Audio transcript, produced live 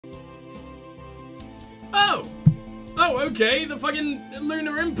Oh! Oh, okay, the fucking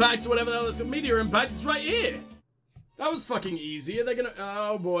lunar impact or whatever the hell is, meteor impact is right here. That was fucking easy. Are they gonna...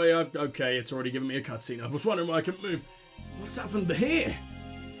 Oh boy, okay, it's already given me a cutscene. I was wondering why I couldn't move. What's happened here?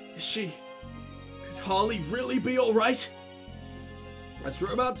 Is she... Could Harley really be alright? That's what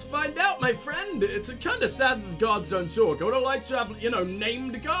we're about to find out, my friend. It's kind of sad that the guards don't talk. I would have liked to have, you know,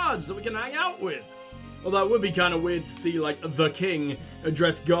 named guards that we can hang out with. Although it would be kind of weird to see, like, the king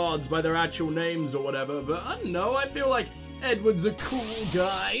address guards by their actual names or whatever. But I don't know, I feel like Edward's a cool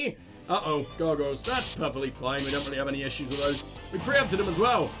guy. Uh-oh, gargoyles. That's perfectly fine. We don't really have any issues with those. We preempted them as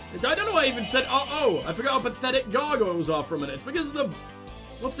well. I don't know why I even said uh-oh. I forgot how pathetic gargoyles are for a minute. It's because of the...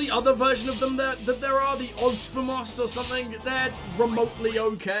 What's the other version of them that there are? The Osphamos or something? They're remotely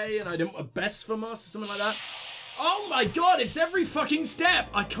okay, and I didn't... Besphamos or something like that. Oh my god, it's every fucking step!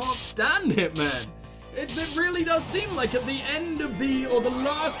 I can't stand it, man. It really does seem like at the end of the... Or the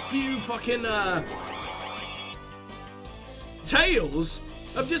last few fucking, Tales...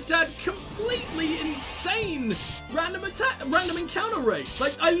 I've just had completely insane random encounter rates.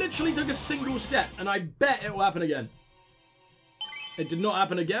 Like, I literally took a single step, and I bet it will happen again. It did not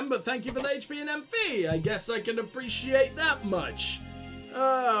happen again, but thank you for the HP and MP. I guess I can appreciate that much.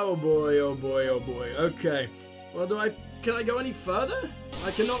 Oh boy, oh boy, oh boy. Okay. Well, can I go any further?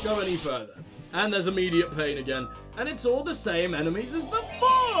 I cannot go any further. And there's immediate pain again. And it's all the same enemies as before!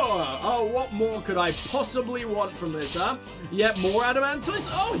 Oh, what more could I possibly want from this, huh? Yet more adamantoise?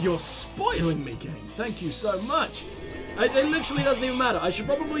 Oh, you're spoiling me, game. Thank you so much. It literally doesn't even matter. I should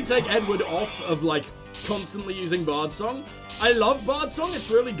probably take Edward off of, like, constantly using Bard Song. I love Bard Song. It's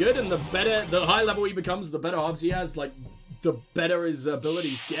really good, and the higher level he becomes, the better harps he has, like, the better his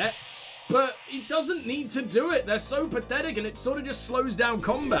abilities get. But he doesn't need to do it. They're so pathetic, and it sort of just slows down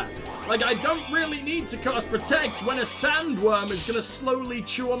combat. Like, I don't really need to cast Protect when a sandworm is going to slowly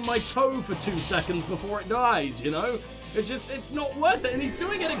chew on my toe for 2 seconds before it dies, you know? It's just, it's not worth it, and he's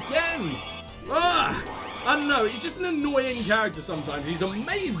doing it again. Ah, I don't know. He's just an annoying character sometimes. He's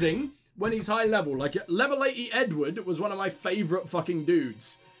amazing when he's high level. Like, level 80 Edward was one of my favorite fucking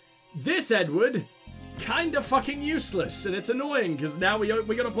dudes. This Edward... kinda fucking useless, and it's annoying because now we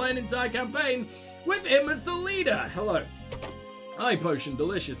gotta play an entire campaign with him as the leader. Hello. Eye potion,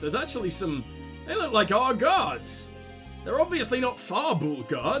 delicious. There's actually some... They look like our guards. They're obviously not Farbull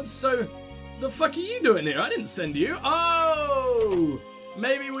guards, so the fuck are you doing here? I didn't send you. Oh!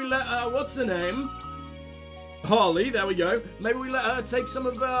 Maybe we let what's her name? Harley, there we go. Maybe we let her take some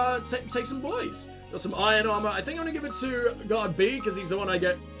of take some boys. Got some iron armor. I think I'm gonna give it to guard B because he's the one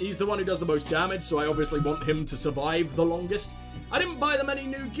he's the one who does the most damage, so I obviously want him to survive the longest. I didn't buy them any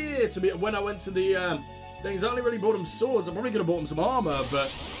new gear when I went to the things. I only really bought them swords. I probably could have bought them some armor,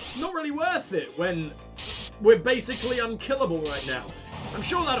 but not really worth it when we're basically unkillable right now. I'm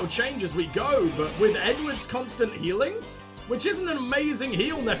sure that'll change as we go, but with Edward's constant healing, which isn't an amazing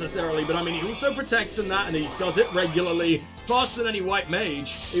heal necessarily, but I mean, he also protects in that, and he does it regularly, faster than any white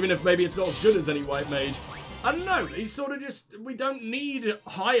mage, even if maybe it's not as good as any white mage. I don't know, he's sort of just, we don't need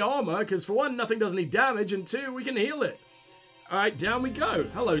high armor, because for one, nothing does any damage, and two, we can heal it. Alright, down we go.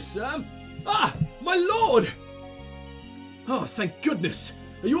 Hello, sir. Ah, my lord! Oh, thank goodness.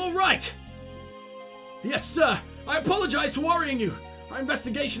 Are you alright? Yes, sir. I apologize for worrying you. Our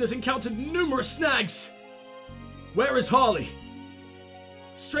investigation has encountered numerous snags. Where is Harley?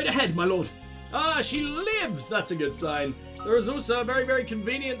 Straight ahead, my lord. Ah, she lives! That's a good sign. There is also a very, very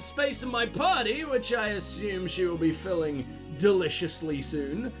convenient space in my party, which I assume she will be filling deliciously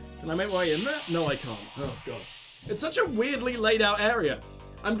soon. Can I make my way in there? No, I can't. Oh, God. It's such a weirdly laid out area.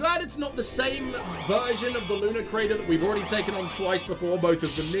 I'm glad it's not the same version of the Lunar Crater that we've already taken on twice before, both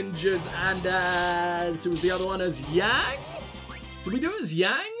as the ninjas and as... who was the other one? As Yang? Did we do it as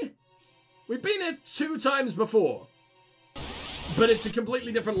Yang? We've been here 2 times before, but it's a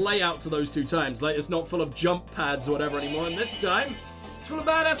completely different layout to those 2 times. Like, it's not full of jump pads or whatever anymore, and this time, it's full of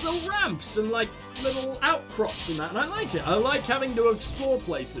badass little ramps and, like, little outcrops and that, and I like it. I like having to explore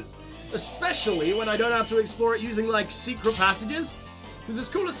places, especially when I don't have to explore it using, like, secret passages, because as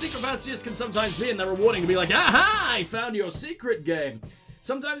cool as secret passages can sometimes be, and they're rewarding to be like, aha, I found your secret game.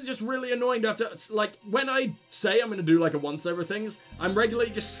 Sometimes it's just really annoying to have to, like, when I say I'm going to do, like, a once-over things, I'm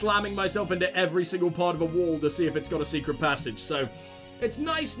regularly just slamming myself into every single part of a wall to see if it's got a secret passage, so it's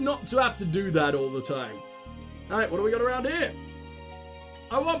nice not to have to do that all the time. Alright, what do we got around here?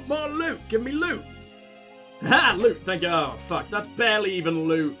 I want more loot. Give me loot. Ha! Loot. Thank you. Oh, fuck. That's barely even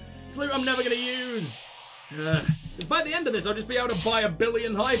loot. It's loot I'm never going to use. Because by the end of this, I'll just be able to buy 1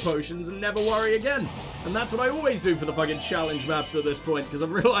 billion high potions and never worry again. And that's what I always do for the fucking challenge maps at this point, because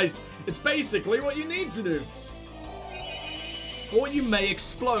I've realized it's basically what you need to do. Or you may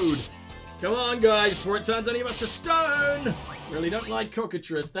explode. Come on, guys, before it turns any of us to stone. Really don't like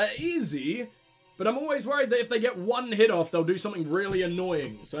cockatrice. They're easy, but I'm always worried that if they get one hit off, they'll do something really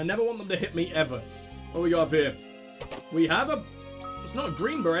annoying. So I never want them to hit me ever. What we got up here? We have a... It's not a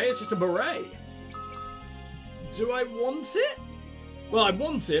green beret, it's just a beret. Do I want it? Well, I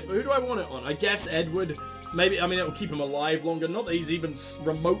want it, but who do I want it on? I guess Edward. Maybe, I mean, it'll keep him alive longer. Not that he's even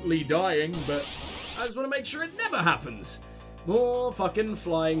remotely dying, but I just want to make sure it never happens. More fucking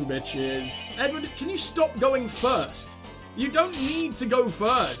flying bitches. Edward, can you stop going first? You don't need to go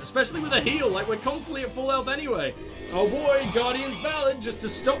first, especially with a heal. Like, we're constantly at full health anyway. Oh boy, Guardian's Ballad, just to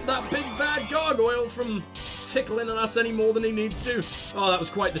stop that big bad gargoyle from tickling on us any more than he needs to. Oh, that was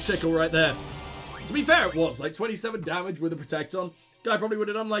quite the tickle right there. To be fair, it was like 27 damage with a Protect on. Guy probably would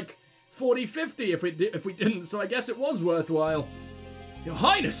have done like 40, 50 if we didn't, so I guess it was worthwhile. Your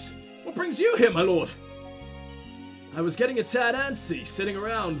Highness, what brings you here, my lord? I was getting a tad antsy, sitting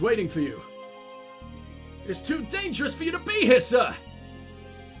around, waiting for you. It is too dangerous for you to be here, sir!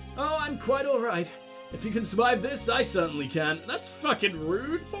 Oh, I'm quite alright. If you can survive this, I certainly can. That's fucking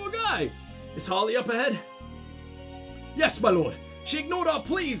rude, poor guy. Is Harley up ahead? Yes, my lord. She ignored our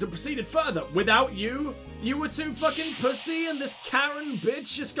pleas and proceeded further. Without you? You were too fucking pussy and this Karen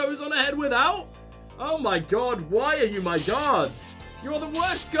bitch just goes on ahead without? Oh my god, why are you my guards? You're the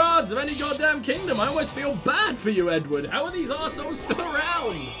worst guards of any goddamn kingdom. I almost feel bad for you, Edward. How are these arseholes still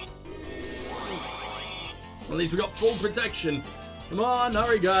around? At least we got full protection. Come on,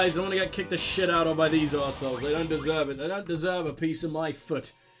 hurry guys. I don't want to get kicked the shit out of by these arseholes. They don't deserve it. They don't deserve a piece of my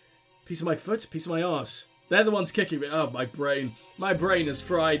foot. Piece of my foot? Piece of my arse. They're the ones kicking me. Oh, my brain. My brain is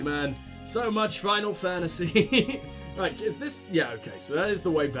fried, man. So much Final Fantasy. Right, is this... Yeah, okay, so that is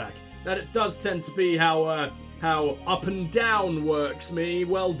the way back. That it does tend to be how up and down works me.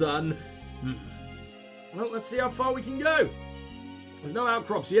 Well done. Well, let's see how far we can go. There's no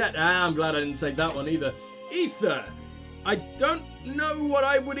outcrops yet. Ah, I'm glad I didn't take that one either. Ether. I don't know what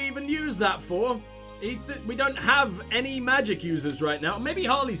I would even use that for. Ether. We don't have any magic users right now. Maybe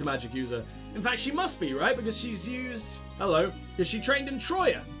Harley's a magic user. In fact, she must be, right? Because she's used... Hello. Because she trained in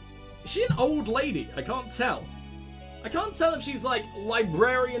Troya. Is she an old lady? I can't tell. I can't tell if she's like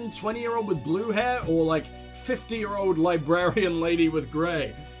librarian 20-year-old with blue hair or like 50-year-old librarian lady with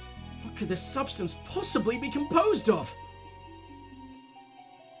grey. What could this substance possibly be composed of?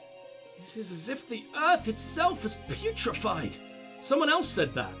 It is as if the earth itself is putrefied. Someone else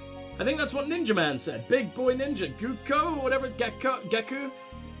said that. I think that's what Ninja Man said. Big Boy Ninja. Guko or whatever. Geku.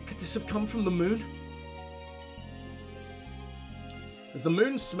 Could this have come from the moon? Does the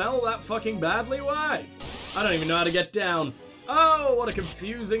moon smell that fucking badly? Why? I don't even know how to get down. Oh, what a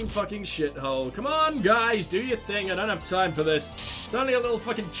confusing fucking shithole. Come on, guys, do your thing. I don't have time for this. It's only a little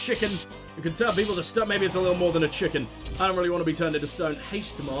fucking chicken. You can tell people to stop. Maybe it's a little more than a chicken. I don't really want to be turned into stone.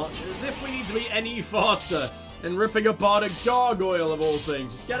 Haste march, as if we need to be any faster than ripping apart a gargoyle of all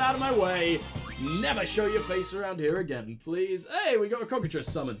things. Just get out of my way. Never show your face around here again, please. Hey, we got a cockatrice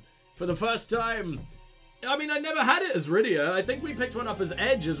summon for the first time. I mean, I never had it as Rydia. I think we picked one up as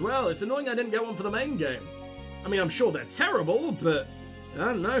Edge as well. It's annoying I didn't get one for the main game. I mean, I'm sure they're terrible, but I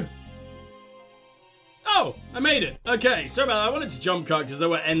don't know. Oh, I made it. Okay, sorry about that. I wanted to jump cut because there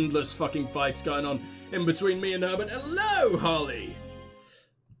were endless fucking fights going on in between me and her, but hello, Harley.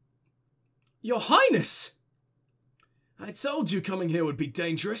 Your Highness. I told you coming here would be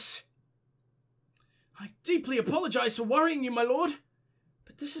dangerous. I deeply apologize for worrying you, my lord,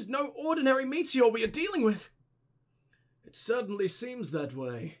 but this is no ordinary meteor we are dealing with. It certainly seems that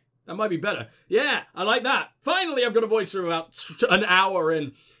way. That might be better. Yeah, I like that. Finally, I've got a voice for about an hour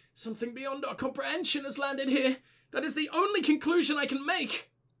in. Something beyond our comprehension has landed here. That is the only conclusion I can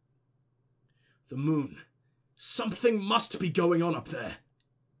make. The moon. Something must be going on up there.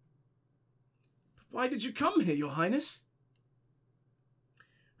 But why did you come here, Your Highness?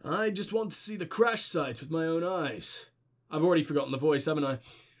 I just want to see the crash site with my own eyes. I've already forgotten the voice, haven't I?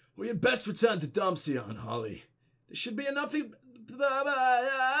 We had best return to Damsion, Harley. There should be enough...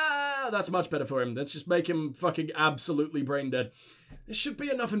 That's much better for him. Let's just make him fucking absolutely brain dead. There should be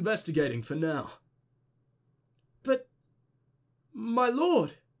enough investigating for now. But, my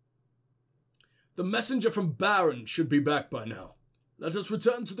lord, the messenger from Baron should be back by now. Let us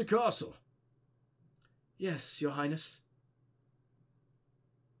return to the castle. Yes, Your Highness.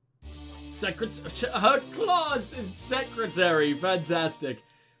 Her class is secretary. Fantastic.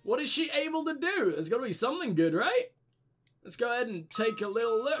 What is she able to do? There's got to be something good, right? Let's go ahead and take a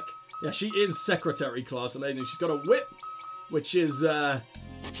little look. Yeah, she is secretary class. Amazing. She's got a whip, which is,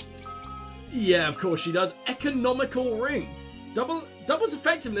 yeah, of course she does. Economical ring. Doubles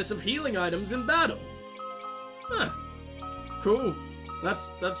effectiveness of healing items in battle. Huh. Cool.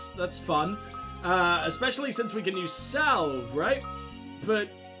 That's fun. Especially since we can use salve, right? But,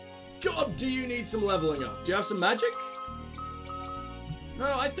 God, do you need some leveling up? Do you have some magic?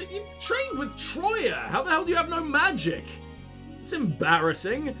 No, I think you trained with Troya. How the hell do you have no magic? It's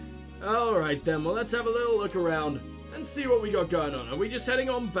embarrassing. Alright then, well let's have a little look around and see what we got going on. Are we just heading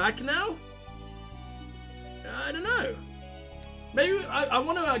on back now? I don't know. Maybe I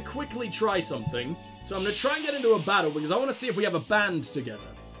want to quickly try something. So I'm going to try and get into a battle because I want to see if we have a band together.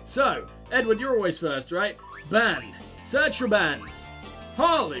 So, Edward, you're always first, right? Band. Search for bands.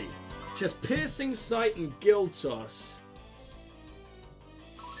 Harley. She has piercing sight and gill toss.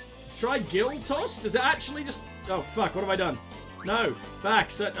 Try gill toss? Does it actually just... Oh, fuck. What have I done? No.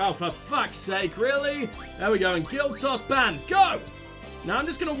 Back. Oh, for fuck's sake. Really? There we go. And gill toss band. Go! Now I'm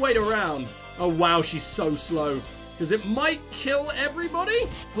just going to wait around. Oh, wow. She's so slow. Because it might kill everybody.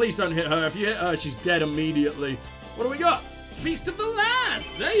 Please don't hit her. If you hit her, she's dead immediately. What do we got? Feast of the Land.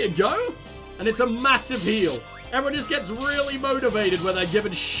 There you go. And it's a massive heal. Everyone just gets really motivated when they're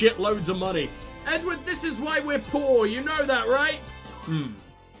given shitloads of money. Edward, this is why we're poor. You know that, right?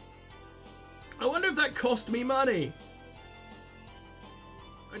 I wonder if that cost me money.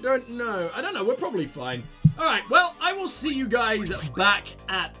 I don't know. We're probably fine. Alright, well, I will see you guys back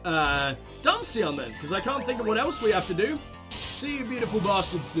at Dumpsion then, because I can't think of what else we have to do. See you beautiful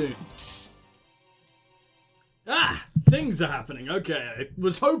bastards soon. Ah, things are happening. Okay, I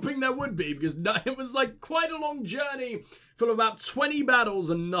was hoping there would be, because it was like quite a long journey full of about 20 battles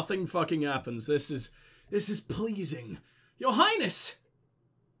and nothing fucking happens. This is pleasing. Your Highness!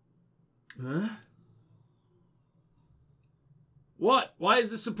 Huh? What? Why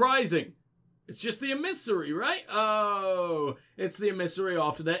is this surprising? It's just the emissary, right? Oh, it's the emissary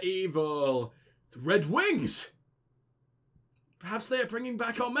after their evil. The Red Wings! Perhaps they are bringing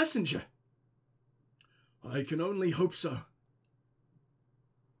back our messenger. I can only hope so.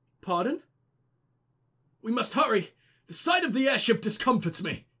 Pardon? We must hurry. The sight of the airship discomforts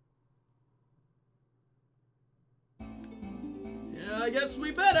me. Yeah, I guess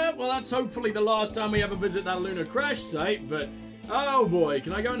we better. Well, that's hopefully the last time we ever visit that lunar crash site, but... Oh boy,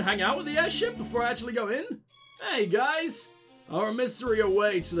 can I go and hang out with the airship before I actually go in? Hey guys! Our emissary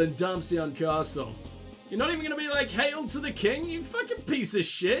awaits within Dumpsion Castle. You're not even gonna be like, hail to the king, you fucking piece of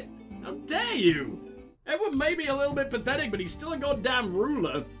shit! How dare you! Edward may be a little bit pathetic, but he's still a goddamn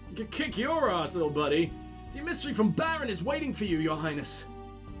ruler. He could kick your ass, little buddy. The emissary from Baron is waiting for you, your highness.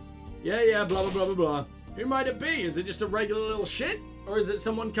 Yeah, blah blah blah blah blah. Who might it be? Is it just a regular little shit? Or is it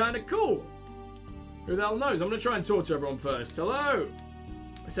someone kinda cool? Who the hell knows? I'm gonna try and talk to everyone first. Hello?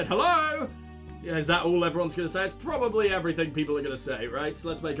 I said hello? Yeah, is that all everyone's gonna say? It's probably everything people are gonna say, right? So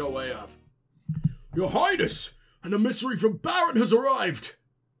let's make our way up. Your Highness! An emissary from Baron has arrived!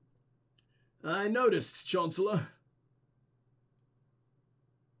 I noticed, Chancellor.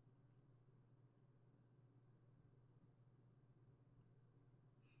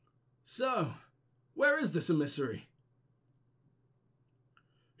 So, where is this emissary?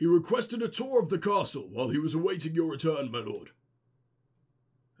 He requested a tour of the castle while he was awaiting your return, my lord.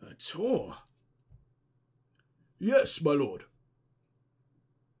 A tour? Yes, my lord.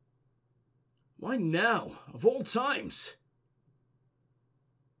 Why now, of all times?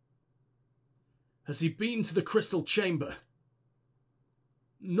 Has he been to the crystal chamber?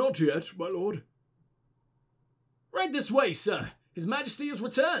 Not yet, my lord. Right this way, sir. His Majesty has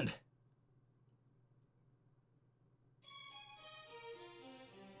returned.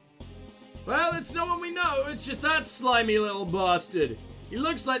 Well, it's no one we know, it's just that slimy little bastard. He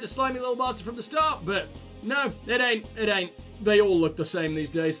looks like the slimy little bastard from the start, but no, it ain't. They all look the same these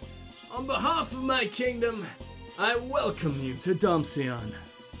days. On behalf of my kingdom, I welcome you to Dumpsion.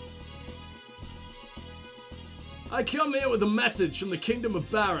 I come here with a message from the kingdom of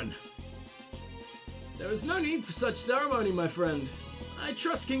Baron. There is no need for such ceremony, my friend. I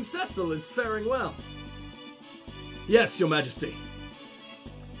trust King Cecil is faring well. Yes, your majesty.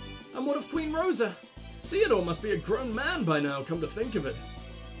 And what of Queen Rosa? Theodore must be a grown man by now, come to think of it.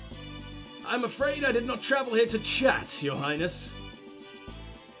 I'm afraid I did not travel here to chat, your highness.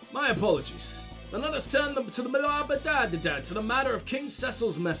 My apologies. Then let us turn to the matter of King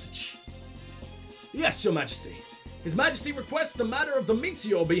Cecil's message. Yes, your majesty. His Majesty requests the matter of the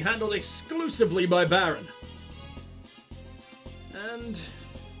meteor be handled exclusively by Baron. And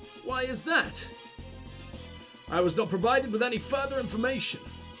why is that? I was not provided with any further information.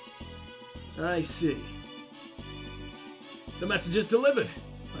 I see. The message is delivered.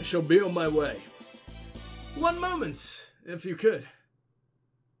 I shall be on my way. One moment, if you could.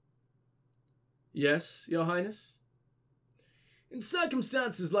 Yes, your highness? In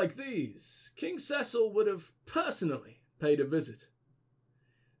circumstances like these, King Cecil would have personally paid a visit.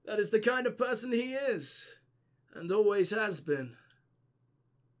 That is the kind of person he is, and always has been.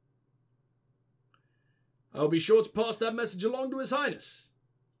 I'll be sure to pass that message along to His Highness.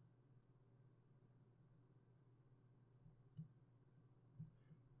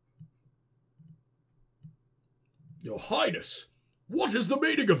 Your Highness, what is the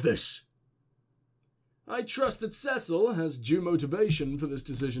meaning of this? I trust that Cecil has due motivation for this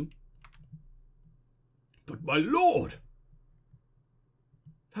decision. But my lord!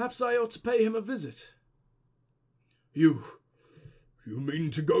 Perhaps I ought to pay him a visit. You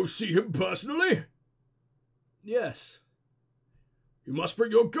mean to go see him personally? Yes. You must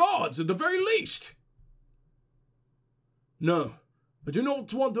bring your guards at the very least. No, I do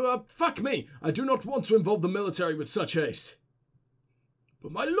not want to, fuck me, I do not want to involve the military with such haste.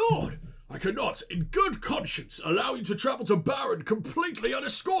 But my lord, I cannot, in good conscience, allow you to travel to Baron completely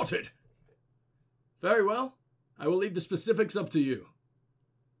unescorted. Very well, I will leave the specifics up to you.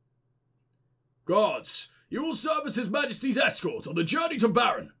 Guards, you will serve as His Majesty's escort on the journey to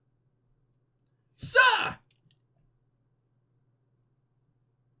Baron. Sir!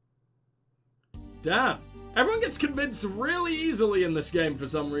 Damn, everyone gets convinced really easily in this game for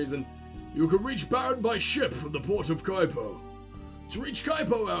some reason. You can reach Baron by ship from the port of Kaipo. To reach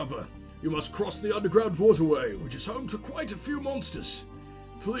Kaipo, however, you must cross the underground waterway, which is home to quite a few monsters.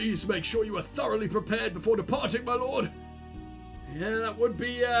 Please make sure you are thoroughly prepared before departing, my lord. Yeah, that would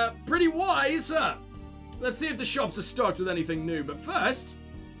be, pretty wise, huh? Let's see if the shops are stocked with anything new, but first...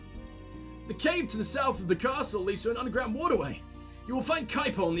 The cave to the south of the castle leads to an underground waterway. You will find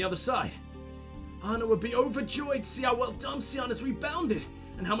Kaipo on the other side. Anna would be overjoyed to see how well Damcian has rebounded,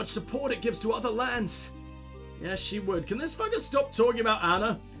 and how much support it gives to other lands. Yeah, she would. Can this fucker stop talking about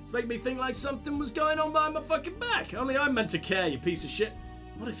Anna? It's making me think like something was going on behind my fucking back. Only I'm meant to care, you piece of shit.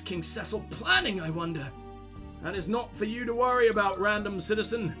 What is King Cecil planning, I wonder? That is not for you to worry about, random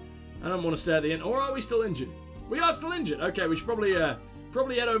citizen. I don't want to stay at the inn. Or are we still injured? We are still injured. Okay, we should probably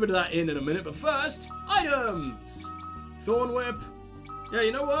head over to that inn in a minute. But first, items. Thorn whip. Yeah,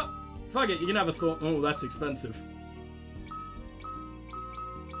 you know what? Fuck it, you can have a thorn. Oh, that's expensive.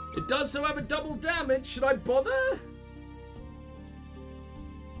 It does, however, double damage. Should I bother?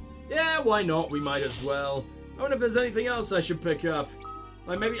 Yeah, why not? We might as well. I wonder if there's anything else I should pick up.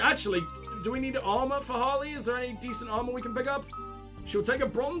 Like maybe, actually, do we need armor for Harley? Is there any decent armor we can pick up? She'll take a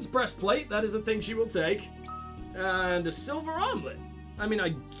bronze breastplate. That is a thing she will take. And a silver armlet. I mean,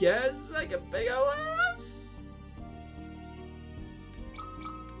 I guess I can pick up one of those?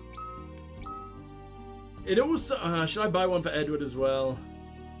 It also... should I buy one for Edward as well?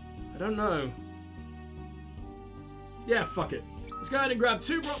 I don't know. Yeah, fuck it. Let's go ahead and grab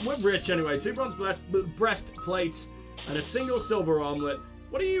we're rich anyway. 2 bronze breastplates and a single silver armlet.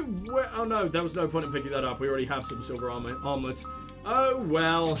 What do you wear? Oh no, there was no point in picking that up. We already have some silver armlets. Oh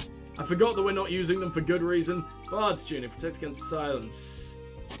well. I forgot that we're not using them for good reason. Bard's tunic protects against silence.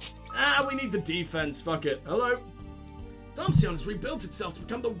 Ah, we need the defense. Fuck it. Hello. Damcian has rebuilt itself to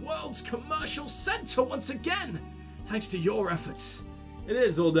become the world's commercial center once again. Thanks to your efforts. It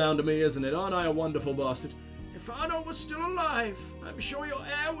is all down to me, isn't it? Aren't I a wonderful bastard? If Arno was still alive, I'm sure your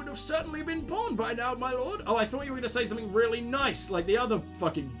heir would have certainly been born by now, my lord. Oh, I thought you were going to say something really nice, like the other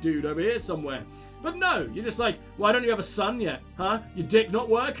fucking dude over here somewhere. But no, you're just like, why don't you have a son yet? Huh? Your dick not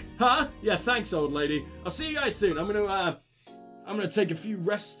work? Huh? Yeah, thanks, old lady. I'll see you guys soon. I'm gonna take a few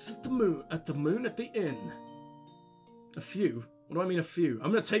rests at the moon. At the inn. A few? What do I mean a few?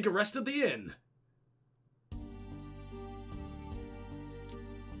 I'm gonna take a rest at the inn.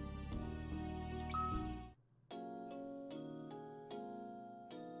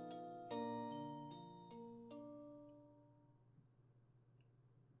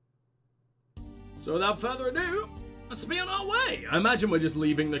 So without further ado, let's be on our way. I imagine we're just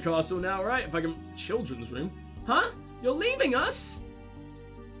leaving the castle now, right? If I can... Children's room? Huh? You're leaving us?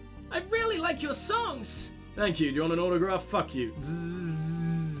 I really like your songs. Thank you. Do you want an autograph? Fuck you.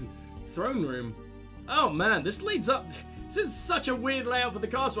 Zzz. Throne room. Oh man, this leads up... This is such a weird layout for the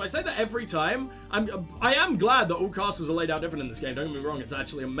castle. I say that every time. I am glad that all castles are laid out different in this game. Don't get me wrong, it's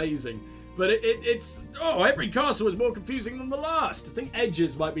actually amazing. But it's... Oh, every castle is more confusing than the last. I think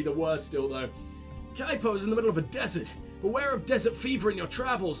Edges might be the worst still, though. Kaipo is in the middle of a desert. Beware of desert fever in your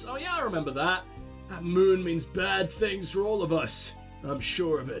travels. Oh yeah, I remember that. That moon means bad things for all of us. I'm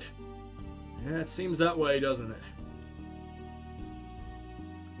sure of it. Yeah, it seems that way, doesn't it?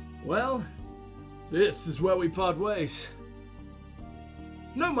 Well, this is where we part ways.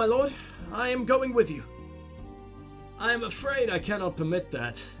 No, my lord. I am going with you. I am afraid I cannot permit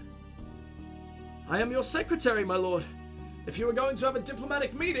that. I am your secretary, my lord. If you are going to have a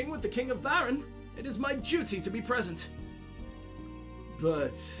diplomatic meeting with the King of Baron, it is my duty to be present.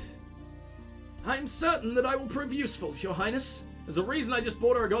 But I'm certain that I will prove useful, Your Highness. There's a reason I just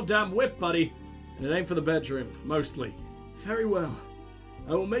bought her a goddamn whip, buddy. And it ain't for the bedroom, mostly. Very well.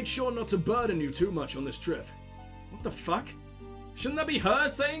 I will make sure not to burden you too much on this trip. What the fuck? Shouldn't that be her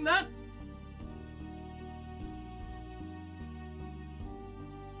saying that?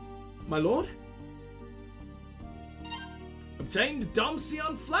 My lord? Obtained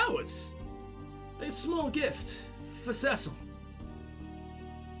Domcion flowers. A small gift for Cecil.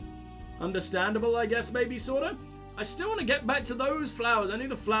 Understandable, I guess, maybe, sorta. I still want to get back to those flowers. I knew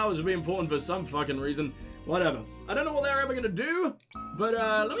the flowers would be important for some fucking reason. Whatever. I don't know what they're ever gonna do, but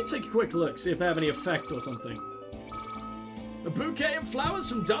let me take a quick look, see if they have any effects or something. A bouquet of flowers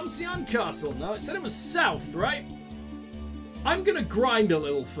from Domcion Castle. Now, it said it was south, right? I'm gonna grind a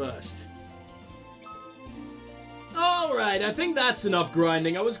little first. Alright, I think that's enough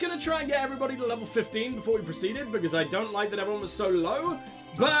grinding. I was gonna try and get everybody to level 15 before we proceeded, because I don't like that everyone was so low.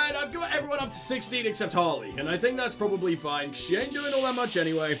 But I've got everyone up to 16 except Harley, and I think that's probably fine, because she ain't doing all that much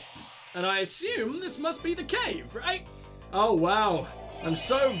anyway. And I assume this must be the cave, right? Oh, wow. I'm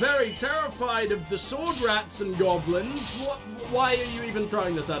so very terrified of the sword rats and goblins. Why are you even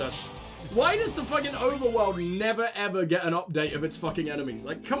throwing this at us? Why does the fucking overworld never ever get an update of its fucking enemies?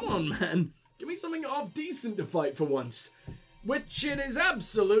 Like, come on, man. Give me something half decent to fight for once. Which it is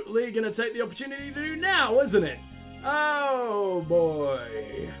absolutely gonna take the opportunity to do now, isn't it? Oh,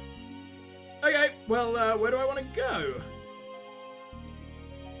 boy. Okay, well, where do I want to go?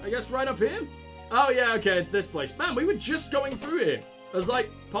 I guess right up here? Oh, yeah, okay, it's this place. Man, we were just going through here. As,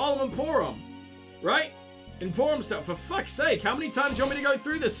 like, Parliament Porum. Right? In Porum stuff. For fuck's sake, how many times do you want me to go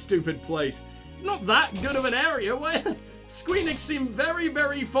through this stupid place? It's not that good of an area. Where Squeenix seem very,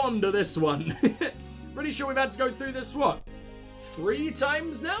 very fond of this one. Pretty sure we've had to go through this, what? 3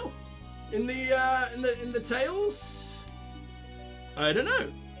 times now? In the Tales? I don't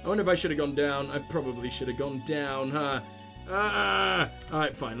know. I wonder if I should have gone down. I probably should have gone down, huh?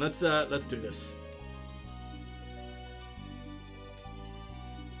 Alright, fine. Let's do this.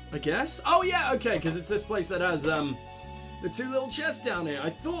 I guess? Oh, yeah, okay, because it's this place that has, the 2 little chests down here. I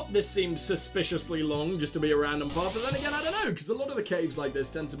thought this seemed suspiciously long just to be a random path, but then again, I don't know, because a lot of the caves like this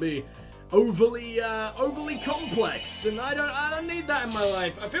tend to be overly complex, and I don't need that in my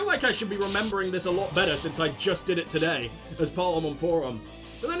life. I feel like I should be remembering this a lot better since I just did it today as Parliament Porum.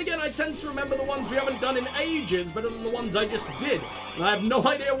 But then again, I tend to remember the ones we haven't done in ages better than the ones I just did. And I have no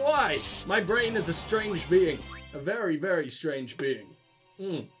idea why. My brain is a strange being. A very, very strange being.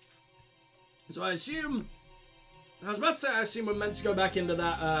 So I assume... I was about to say I assume we're meant to go back into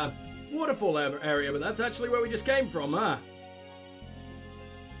that waterfall area, but that's actually where we just came from, huh?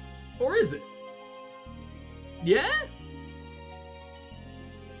 Or is it? Yeah?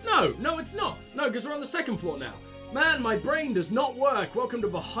 No, it's not. No, because we're on the 2nd floor now. Man, my brain does not work. Welcome to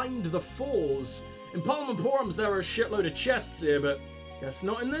Behind the Falls. In Parliament Porums, there are a shitload of chests here, but guess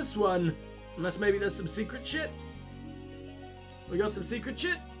not in this one. Unless maybe there's some secret shit. We got some secret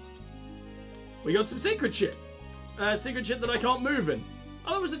shit? We got some secret shit. Secret shit that I can't move in.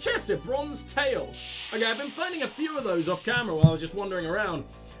 Oh, there was a chest here. Bronze tail. Okay, I've been finding a few of those off camera while I was just wandering around.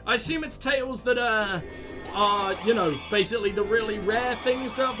 I assume it's tails that are, you know, basically the really rare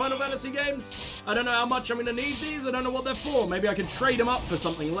things throughout Final Fantasy games. I don't know how much I'm going to need these. I don't know what they're for. Maybe I can trade them up for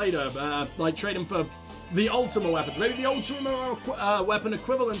something later. Like, trade them for the Ultima weapons. Maybe the Ultima weapon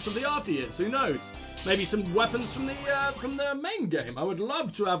equivalents of the after years. Who knows? Maybe some weapons from the main game. I would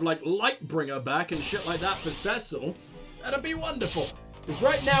love to have, like, Lightbringer back and shit like that for Cecil. That'd be wonderful. Because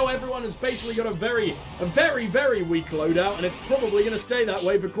right now everyone has basically got a very, very weak loadout, and it's probably going to stay that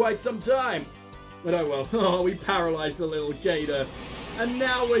way for quite some time. But oh well. Oh, we paralyzed the little gator. And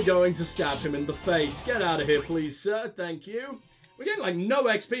now we're going to stab him in the face. Get out of here, please, sir. Thank you. We're getting, like, no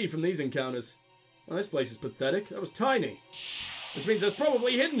XP from these encounters. Well, this place is pathetic. That was tiny. Which means there's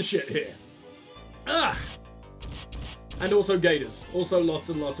probably hidden shit here. Ah! And also gators. Also lots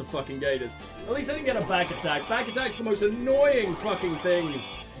and lots of fucking gators. At least I didn't get a back attack. Back attack's the most annoying fucking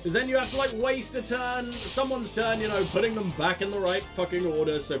things. Because then you have to, like, waste a turn, someone's turn, you know, putting them back in the right fucking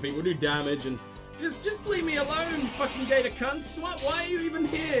order so people do damage. And just leave me alone, fucking gator cunts. Why are you even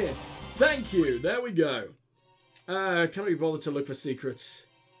here? Thank you. There we go. Can't be bothered to look for secrets.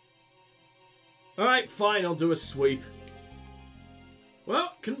 Alright, fine. I'll do a sweep.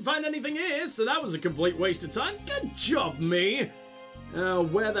 Well, couldn't find anything here, so that was a complete waste of time. Good job, me.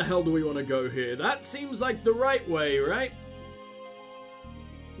 Where the hell do we want to go here? That seems like the right way, right?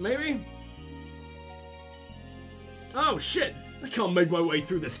 Maybe? Oh, shit. I can't make my way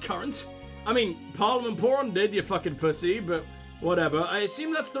through this current. I mean, Parliament Porum did, you fucking pussy, but whatever. I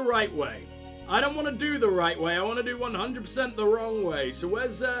assume that's the right way. I don't want to do the right way. I want to do 100% the wrong way. So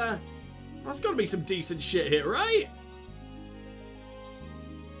where's There's got to be some decent shit here, right?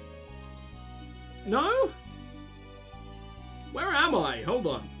 No? Where am I? Hold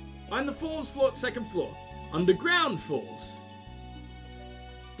on. I'm the falls floor, second floor. Underground falls.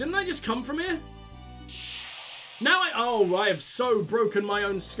 Didn't I just come from here? Now oh, I have so broken my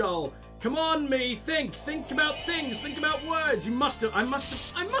own skull. Come on, me. Think about things. Think about words. I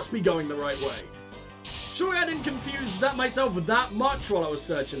must be going the right way. Surely I didn't confuse myself that much while I was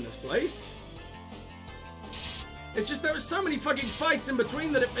searching this place. It's just there were so many fucking fights in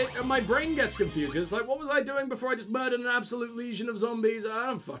between that my brain gets confused. It's like, what was I doing before I just murdered an absolute legion of zombies? I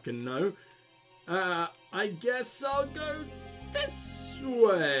don't fucking know. I guess I'll go this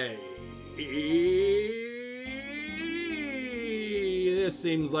way. This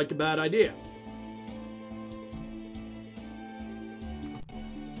seems like a bad idea.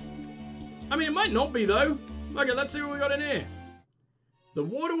 I mean, it might not be, though. Okay, let's see what we got in here. The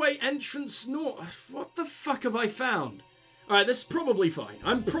waterway entrance north. What the fuck have I found? Alright, this is probably fine.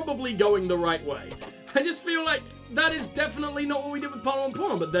 I'm probably going the right way. I just feel like that is definitely not what we did with Parliament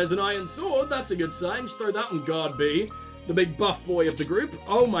Porn, but there's an iron sword. That's a good sign. Just throw that on guard B. The big buff boy of the group.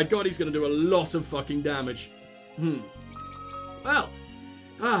 Oh my god, he's going to do a lot of fucking damage. Well.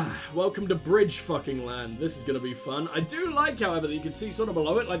 Welcome to bridge fucking land. This is going to be fun. I do like, however, that you can see sort of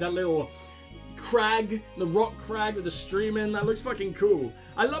below it, like that little crag, the rock crag with the stream in. That looks fucking cool.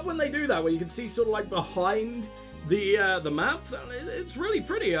 I love when they do that, where you can see sort of like behind the map. It's really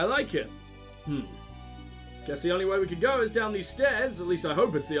pretty. I like it. Guess the only way we could go is down these stairs. At least I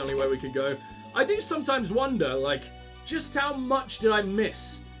hope it's the only way we could go. I do sometimes wonder, like, just how much did I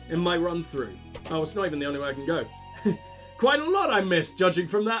miss in my run through? Oh, it's not even the only way I can go. Quite a lot I missed, judging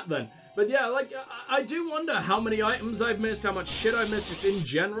from that then. But yeah, like, I do wonder how many items I've missed, how much shit I missed just in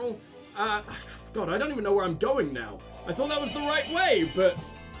general. God, I don't even know where I'm going now. I thought that was the right way, but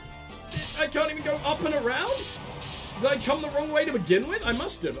I can't even go up and around? Did I come the wrong way to begin with? I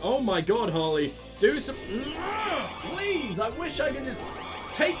must have. Oh my god, Harley. Do some... Please, I wish I could just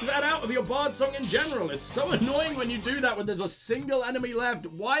take that out of your bard song in general. It's so annoying when you do that when there's a single enemy left.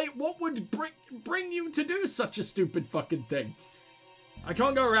 Why? What would bring you to do such a stupid fucking thing? I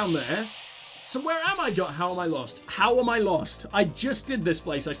can't go around there. So where am I? How am I lost? How am I lost? I just did this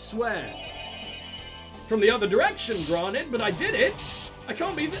place, I swear. From the other direction, granted, but I did it. It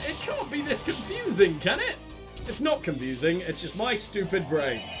can't be this confusing, can it? It's not confusing, it's just my stupid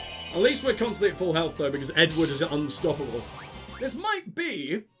brain. At least we're constantly at full health though, because Edward is unstoppable. This might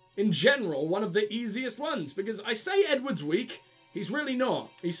be, in general, one of the easiest ones, because I say Edward's weak, he's really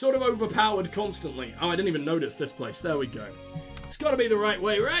not. He's sort of overpowered constantly. Oh, I didn't even notice this place. There we go. It's gotta be the right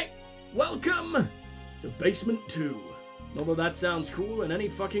way, right? Welcome to Basement 2. Not that that sounds cool in any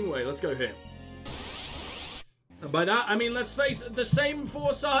fucking way. Let's go here. And by that, I mean, let's face it, the same for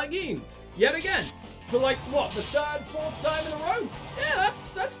Sahagin. Yet again. For like, what, the third, fourth time in a row? Yeah,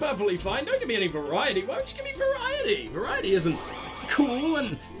 that's perfectly fine. Don't give me any variety. Why don't you give me variety? Variety isn't cool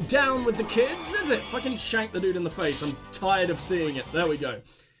and down with the kids, is it? Fucking shank the dude in the face. I'm tired of seeing it. There we go.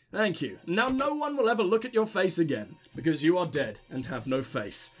 Thank you. Now no one will ever look at your face again, because you are dead and have no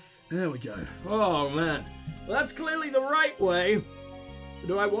face. There we go. Oh, man. Well, that's clearly the right way.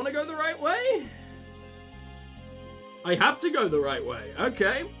 Do I want to go the right way? I have to go the right way.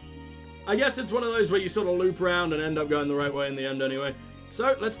 Okay. I guess it's one of those where you sort of loop around and end up going the right way in the end anyway.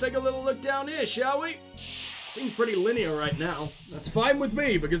 So, let's take a little look down here, shall we? Seems pretty linear right now. That's fine with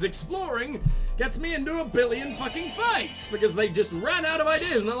me, because exploring gets me into a billion fucking fights, because they just ran out of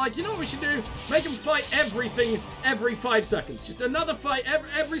ideas, and they're like, you know what we should do? Make him fight everything every 5 seconds. Just another fight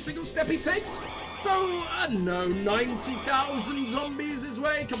every single step he takes. Throw, I don't know, 90,000 zombies his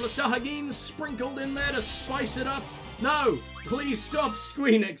way, a couple of Sahagins sprinkled in there to spice it up. No, please stop,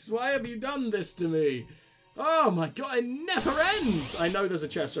 Squeenix. Why have you done this to me? Oh my god, it never ends. I know there's a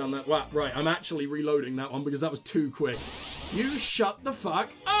chest around that. Wow, right, I'm actually reloading that one because that was too quick. You shut the fuck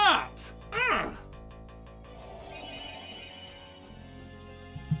up.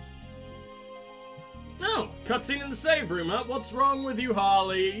 Oh, cutscene in the save room, huh? What's wrong with you,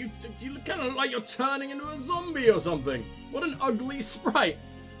 Harley? You look kind of like you're turning into a zombie or something. What an ugly sprite.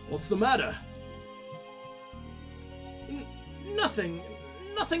 What's the matter? Nothing.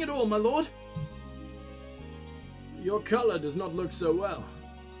 Nothing at all, my lord. Your color does not look so well.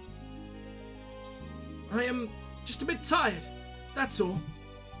 I am just a bit tired. That's all.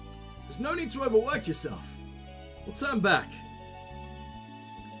 There's no need to overwork yourself. We'll turn back.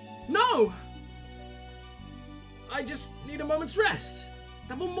 No! I just need a moment's rest.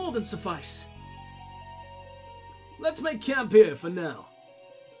 That will more than suffice. Let's make camp here for now.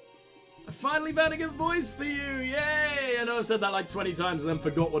 I finally found a good voice for you, yay! I know I've said that like 20 times and then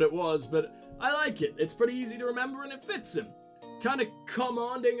forgot what it was, but I like it. It's pretty easy to remember and it fits him. Kind of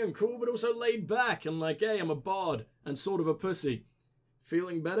commanding and cool, but also laid back and like, hey, I'm a bard and sort of a pussy.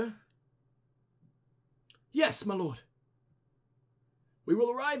 Feeling better? Yes, my lord. We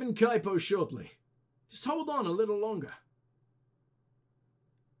will arrive in Kaipo shortly. Just hold on a little longer.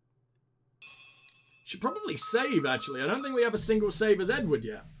 Should probably save, actually. I don't think we have a single save as Edward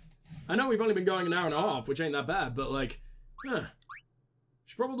yet. I know we've only been going an hour and a half, which ain't that bad, but like,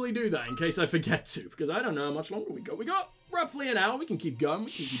 should probably do that in case I forget to, because I don't know how much longer we got. We got roughly an hour. We can keep going.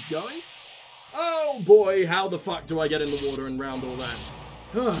 We can keep going. Oh boy, how the fuck do I get in the water and round all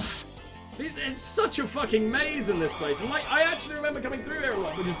that? It's such a fucking maze in this place. And like, I actually remember coming through here a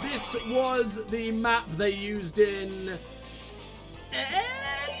lot because this was the map they used in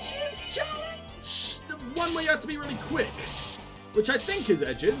Edges Challenge? The one where you have to be really quick, which I think is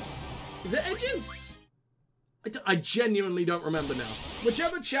Edges. Is it Edges? I genuinely don't remember now.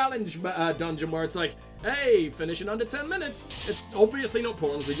 Whichever challenge dungeon where it's like, hey, finish in under 10 minutes. It's obviously not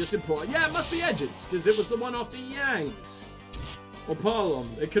Prawns, we just did Prawn. Yeah, it must be Edges, because it was the one after Yang's. Or Parlom.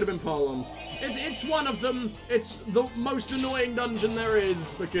 It could have been Parlom's. It's one of them. It's the most annoying dungeon there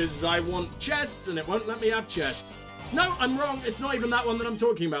is, because I want chests, and it won't let me have chests. No, I'm wrong. It's not even that one that I'm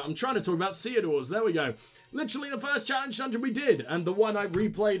talking about. I'm trying to talk about Theodores. There we go. Literally the first challenge dungeon we did, and the one I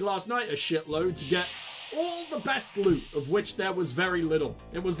replayed last night a shitload to get all the best loot, of which there was very little.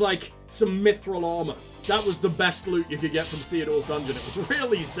 It was like some mithril armor. That was the best loot you could get from Theodore's dungeon. It was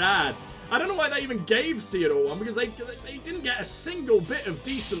really sad. I don't know why they even gave Theodore one, because they didn't get a single bit of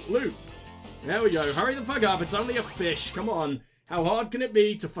decent loot. There we go. Hurry the fuck up. It's only a fish. Come on. How hard can it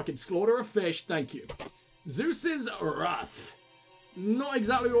be to fucking slaughter a fish? Thank you. Zeus's Wrath. Not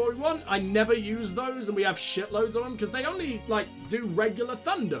exactly what we want. I never use those, and we have shitloads of them, because they only, like, do regular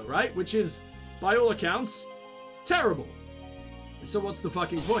thunder, right? Which is, by all accounts, terrible. So what's the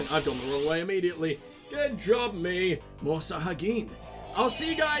fucking point? I've gone the wrong way immediately. Good job, me. More Sahagin. I'll see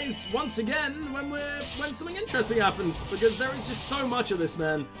you guys once again when something interesting happens, because there is just so much of this,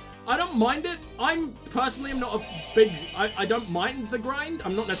 man. I don't mind it. I'm personally not a big... I don't mind the grind.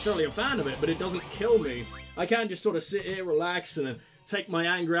 I'm not necessarily a fan of it, but it doesn't kill me. I can just sort of sit here, relax, and take my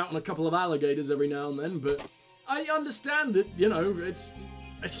anger out on a couple of alligators every now and then, but I understand that, you know, it's...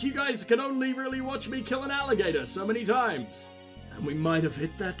 You guys can only really watch me kill an alligator so many times. And we might have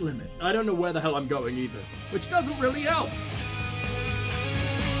hit that limit. I don't know where the hell I'm going either, which doesn't really help.